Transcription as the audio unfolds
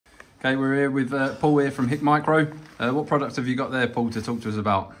Okay, we're here with Paul here from HikMicro. What products have you got there, Paul, to talk to us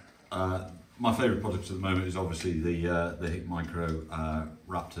about? My favourite product at the moment is obviously the HikMicro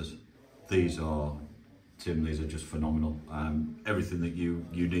Raptors. These are, Tim, these are just phenomenal. Everything that you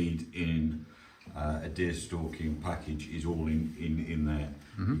need in a deer stalking package is all in there.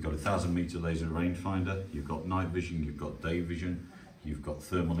 You've got a 1,000-metre laser rangefinder, you've got night vision, you've got day vision, you've got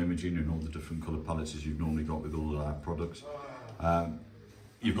thermal imaging and all the different colour palettes as you've normally got with all of our products.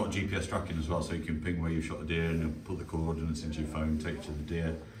 You've got GPS tracking as well, so you can ping where you shot a deer and put the coordinates into your phone, take it to the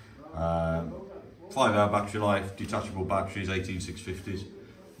deer. 5-hour battery life, detachable batteries, 18650s,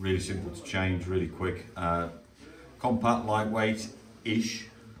 really simple to change, really quick. Compact, lightweight-ish.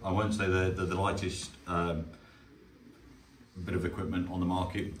 I won't say they're the lightest bit of equipment on the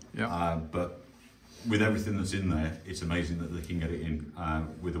market, but with everything that's in there, it's amazing that they can get it in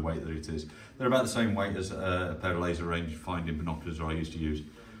with the weight that it is. They're about the same weight as a pair of laser range finding binoculars I used to use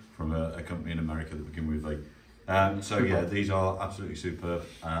from a company in America that begin with V. So yeah, these are absolutely superb.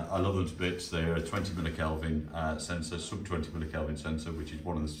 I love them to bits. They're a 20 millikelvin sensor, sub 20 millikelvin sensor, which is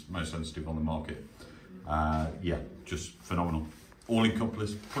one of the most sensitive on the market. Yeah, just phenomenal. All in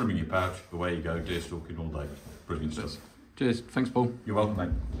compass, put them in your pouch, away you go, deer stalking all day. Brilliant stuff. Cheers, thanks Paul. You're welcome, mate.